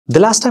The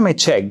last time I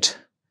checked,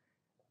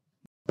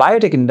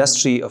 biotech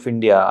industry of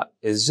India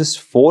is just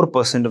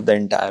 4% of the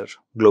entire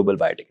global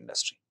biotech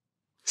industry.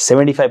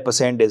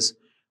 75% is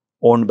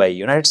owned by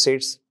United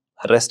States,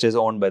 the rest is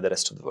owned by the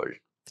rest of the world.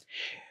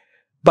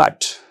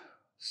 But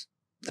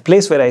the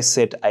place where I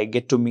sit, I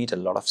get to meet a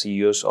lot of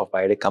CEOs of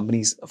biotech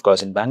companies, of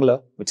course, in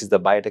Bangalore, which is the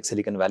biotech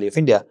Silicon Valley of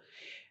India.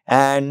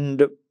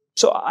 And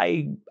so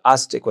I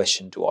asked a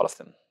question to all of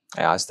them.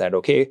 I asked that,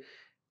 okay,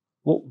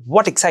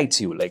 what excites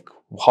you? Like,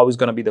 how is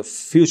going to be the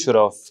future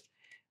of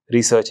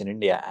research in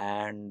India?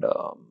 And,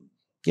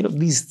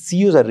 these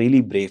CEOs are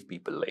really brave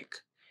people. Like,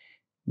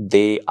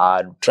 they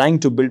are trying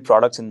to build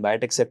products in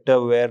biotech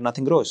sector where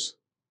nothing grows,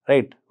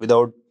 right?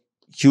 Without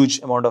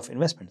huge amount of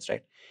investments,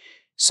 right?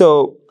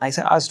 So I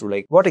asked,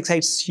 like, what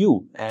excites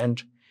you?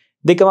 And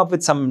they come up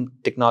with some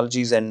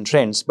technologies and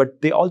trends,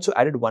 but they also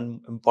added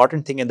one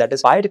important thing, and that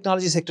is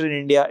biotechnology sector in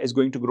India is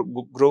going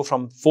to grow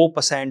from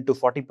 4% to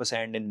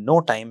 40% in no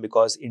time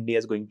because India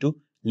is going to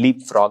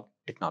LeapFrog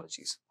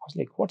Technologies. I was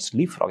like, what's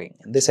leapfrogging?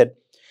 And they said,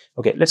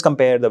 okay, let's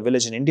compare the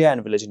village in India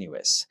and village in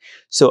US.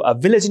 So a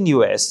village in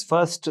US,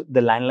 first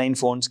the landline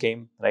phones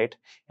came, right?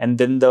 And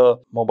then the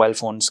mobile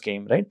phones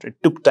came, right? It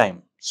took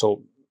time.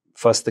 So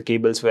first the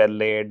cables were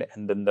laid,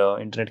 and then the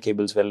internet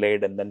cables were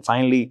laid, and then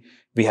finally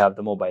we have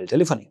the mobile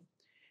telephony.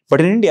 But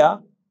in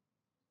India,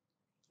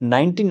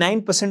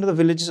 99% of the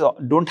villages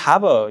don't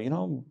have a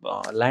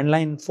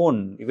landline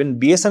phone. Even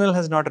BSNL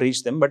has not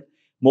reached them, but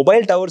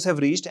mobile towers have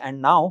reached,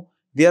 and now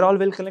they are all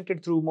well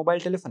connected through mobile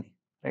telephony,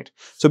 right?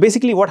 So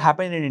basically, what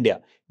happened in India,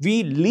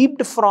 we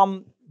leaped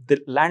from the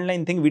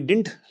landline thing. We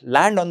didn't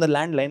land on the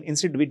landline.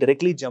 Instead, we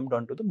directly jumped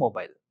onto the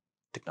mobile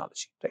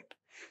technology, right?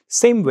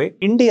 Same way,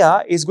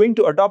 India is going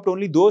to adopt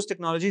only those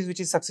technologies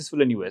which is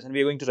successful in US, and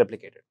we are going to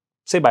replicate it.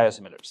 Say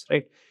biosimilars,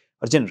 right?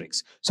 Or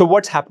generics. So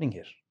what's happening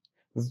here?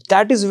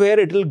 That is where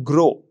it will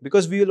grow,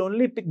 because we will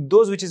only pick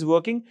those which is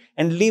working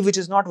and leave which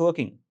is not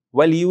working.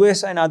 While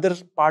US and other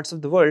parts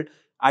of the world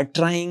are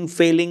trying,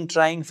 failing,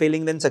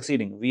 then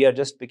succeeding. We are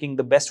just picking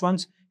the best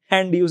ones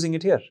and using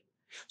it here.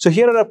 So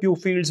here are a few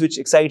fields which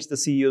excites the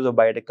CEOs of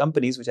biotech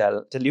companies, which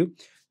I'll tell you.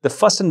 The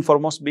first and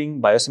foremost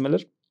being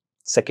biosimilar.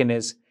 Second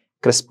is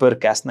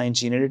CRISPR-Cas9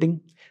 gene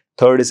editing.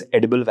 Third is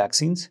edible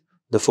vaccines.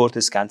 The fourth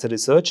is cancer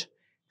research,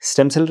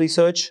 stem cell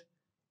research,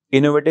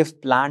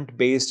 innovative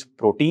plant-based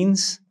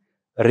proteins,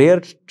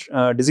 rare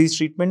disease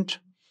treatment,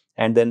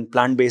 and then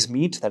plant-based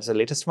meat, that's the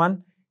latest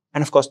one,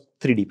 and of course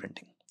 3D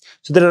printing.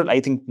 So there are,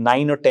 I think,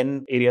 9 or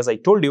 10 areas I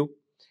told you.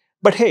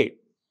 But hey,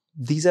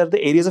 these are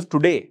the areas of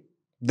today.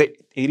 The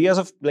areas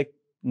of like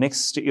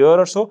next year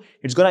or so,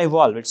 it's going to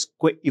evolve. It's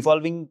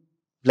evolving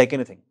like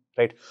anything,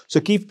 right? So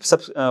keep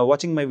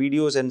watching my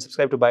videos and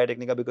subscribe to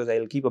Biotecnika, because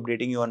I'll keep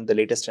updating you on the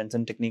latest trends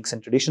and techniques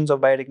and traditions of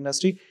biotech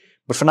industry.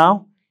 But for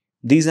now,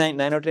 these 9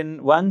 or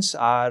 10 ones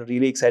are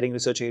really exciting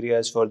research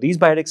areas for these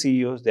biotech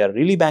CEOs. They are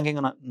really banking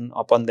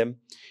upon them,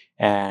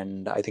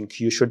 and I think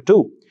you should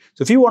too.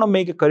 So if you want to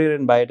make a career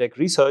in biotech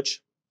research,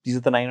 these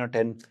are the 9 or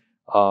 10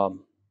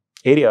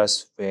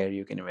 areas where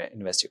you can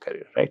invest your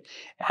career, right?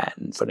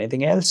 And for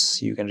anything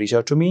else, you can reach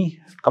out to me,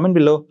 comment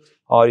below,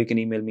 or you can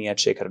email me at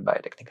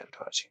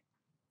shekhar@biotechnika.org.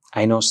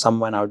 I know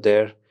someone out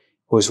there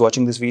who is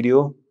watching this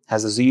video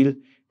has a zeal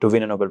to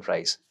win a Nobel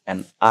Prize,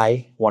 and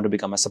I want to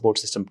become a support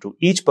system to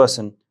each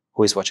person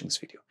who is watching this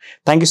video.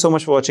 Thank you so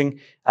much for watching.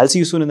 I'll see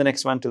you soon in the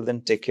next one. Till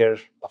then, take care.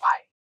 Bye-bye.